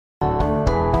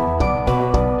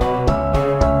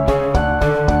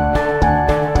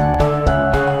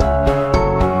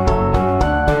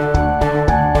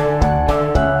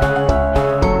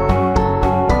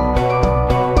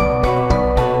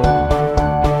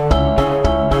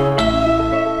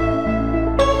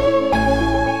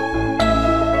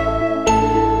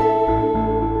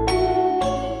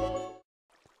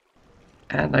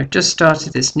just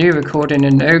started this new recording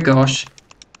and oh gosh.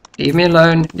 Leave me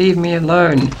alone, leave me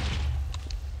alone.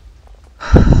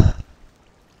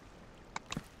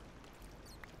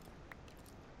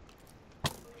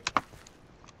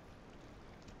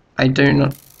 I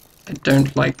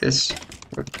don't like this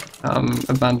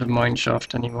abandoned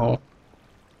mineshaft anymore.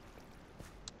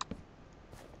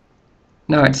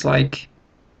 No, it's like...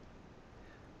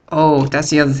 Oh,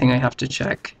 that's the other thing I have to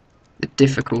check. The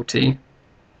difficulty.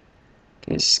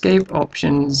 Okay, escape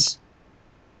options.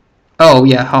 Oh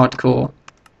yeah, hardcore.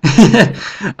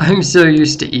 I'm so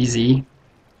used to easy.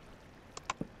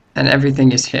 And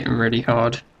everything is hitting really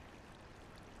hard.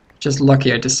 Just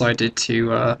lucky I decided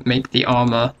to make the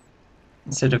armor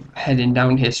instead of heading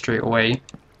down here straight away.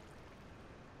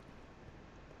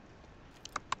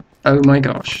 Oh my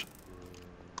gosh.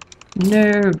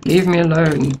 No, leave me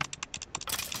alone.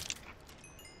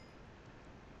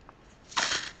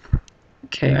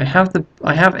 Okay, I have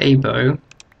a bow.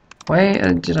 Why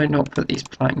did I not put these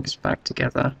planks back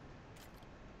together?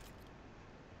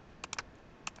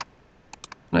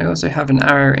 And I also have an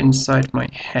arrow inside my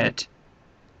head,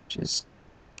 which is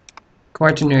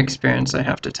quite a new experience, I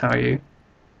have to tell you.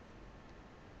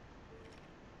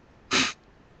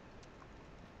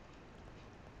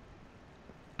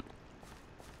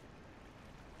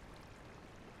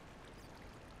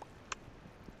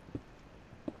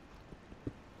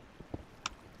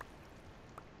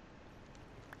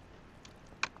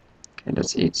 Okay,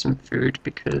 let's eat some food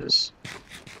because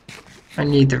I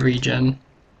need the regen.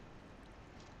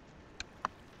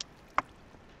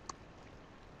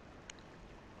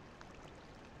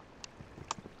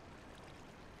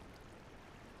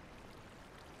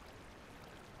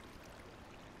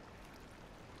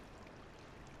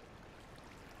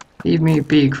 Leave me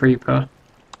be, creeper.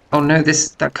 Oh no,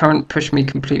 that current pushed me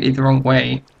completely the wrong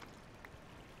way.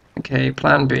 Okay,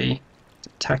 plan B.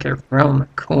 Attack it around the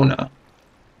corner.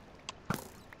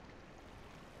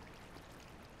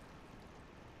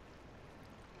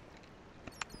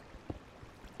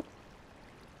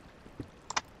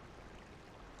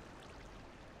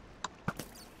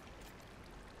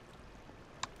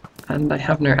 And I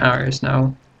have no arrows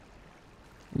now.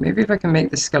 Maybe if I can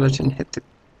make the skeleton hit the...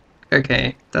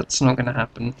 Okay, that's not gonna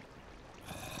happen.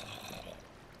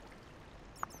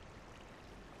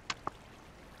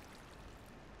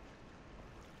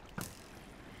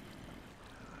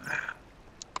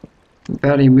 I'm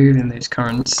barely moving those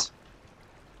currents.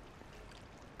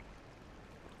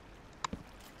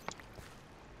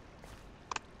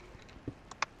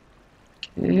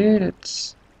 Okay,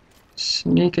 let's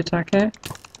sneak attack it.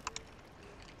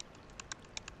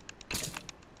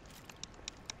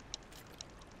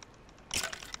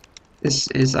 This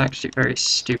is actually very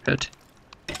stupid.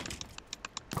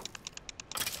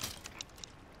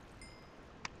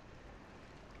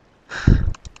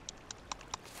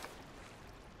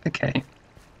 Okay.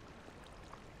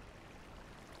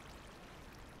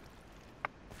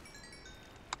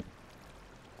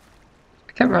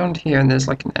 I get round here and there's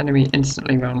like an enemy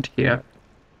instantly round here.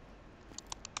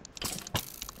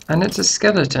 And it's a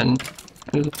skeleton.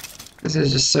 This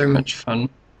is just so much fun.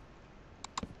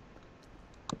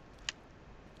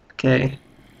 Okay.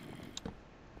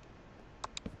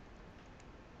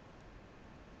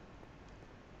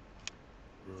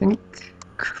 I think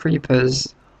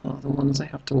creepers are the ones I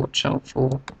have to watch out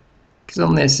for. Because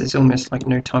on this it's almost like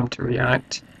no time to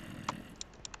react.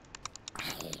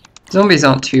 Zombies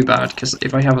aren't too bad because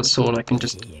if I have a sword I can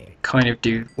just kind of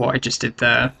do what I just did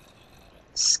there.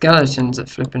 Skeletons are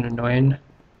flipping annoying.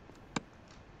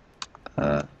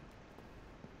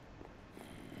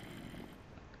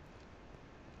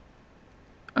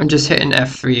 I'm just hitting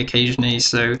F3 occasionally,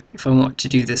 so if I want to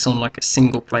do this on like a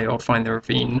single player or find the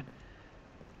ravine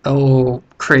or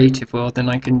creative world, then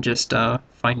I can just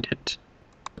find it.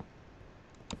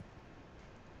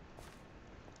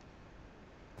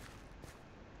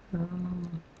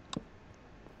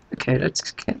 Okay, let's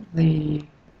get the...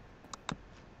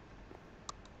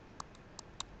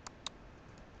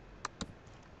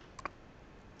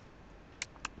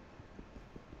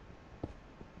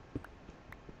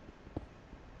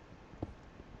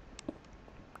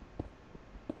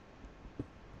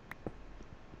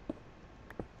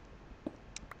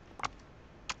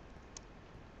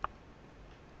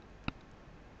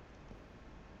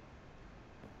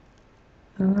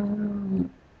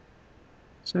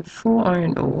 So 4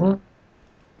 iron ore.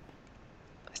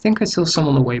 I think I saw some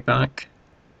on the way back.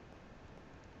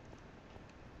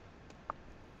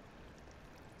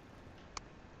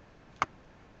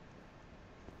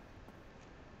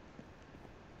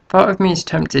 Part of me is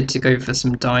tempted to go for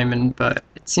some diamond, but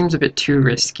it seems a bit too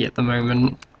risky at the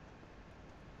moment.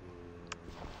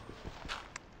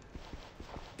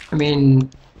 I mean,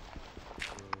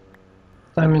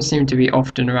 diamonds seem to be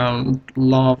often around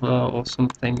lava or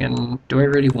something, and do I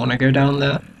really want to go down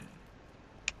there?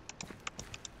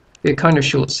 It'd be a kind of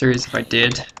short series if I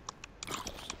did.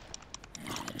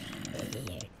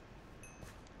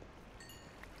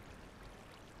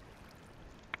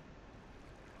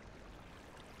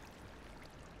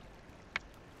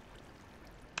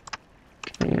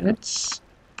 Okay, let's...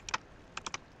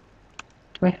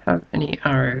 Do I have any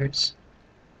arrows?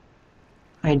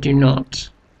 I do not.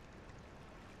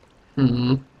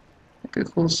 That could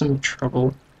cause some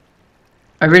trouble.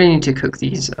 I really need to cook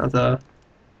these other...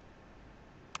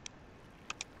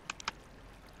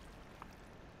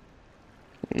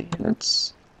 Okay,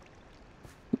 let's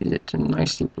use it to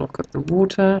nicely block up the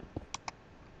water.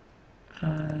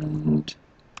 And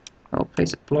I'll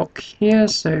place a block here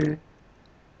so it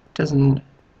doesn't...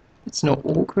 it's not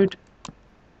awkward.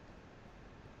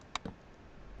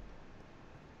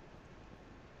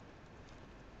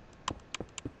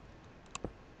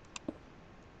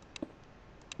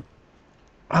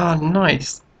 Ah,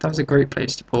 nice. That was a great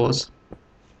place to pause.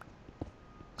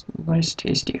 Some nice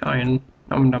tasty iron.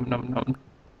 Nom nom nom nom.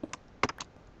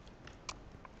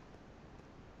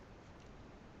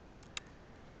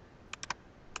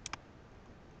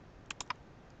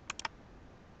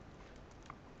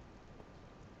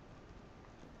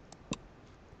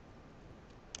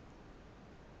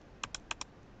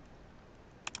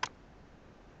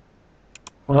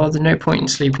 Well, there's no point in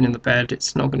sleeping in the bed.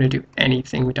 It's not going to do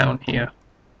anything down here.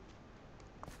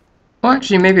 Well,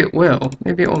 actually, maybe it will.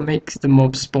 Maybe it will make the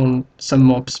mobs spawn, some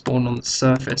mobs spawn on the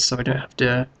surface, so I don't have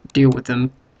to deal with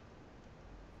them.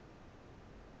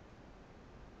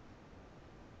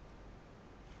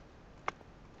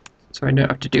 So I don't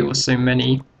have to deal with so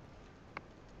many.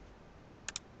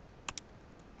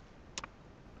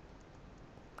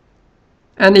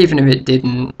 And even if it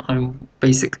didn't, I'm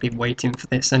basically waiting for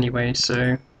this anyway,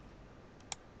 so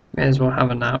may as well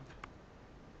have a nap.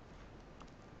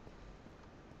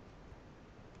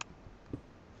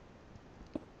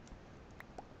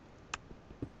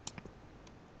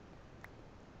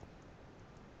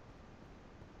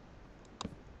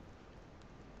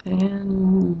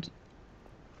 And...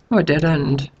 oh, a dead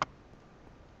end.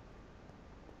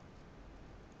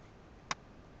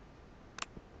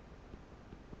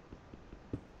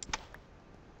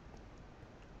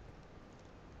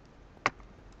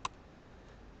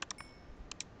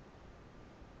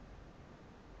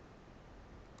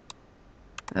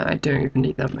 I don't even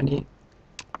need that many.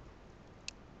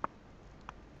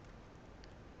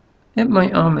 Yep,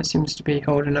 my armor seems to be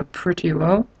holding up pretty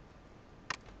well.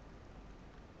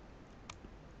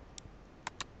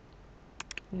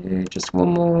 Okay, just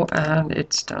one more and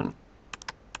it's done.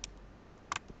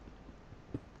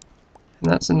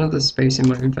 And that's another space in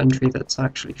my inventory that's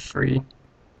actually free.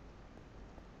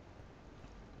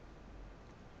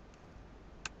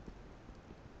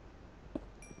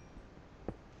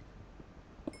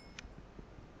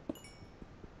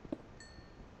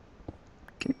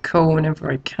 Get coal whenever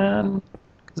I can,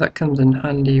 because that comes in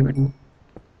handy when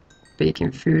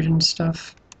baking food and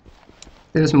stuff.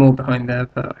 There's more behind there,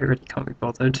 but I really can't be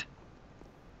bothered.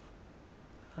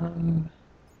 Don't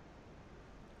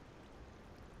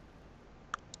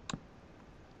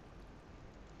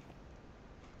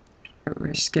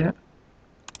risk it.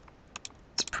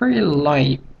 It's pretty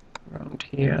light around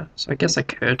here, so I guess I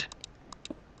could.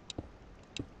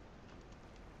 Oh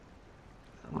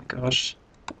my gosh,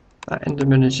 that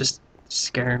Enderman is just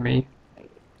scaring me.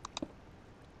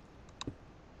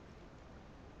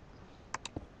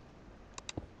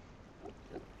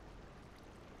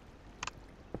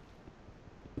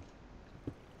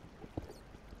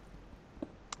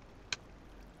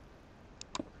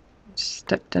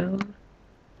 Step down.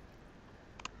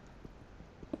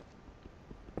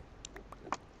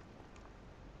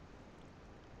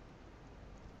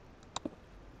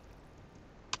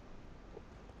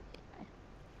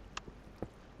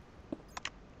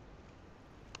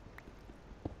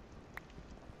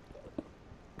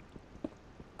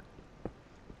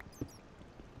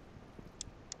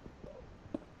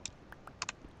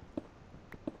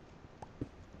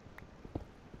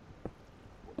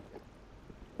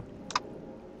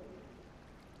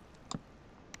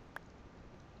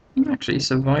 I'm actually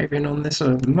surviving on this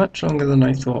much longer than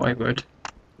I thought I would.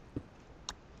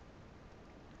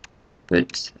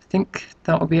 But I think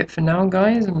that'll be it for now,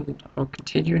 guys, and I'll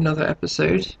continue another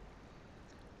episode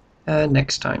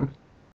next time.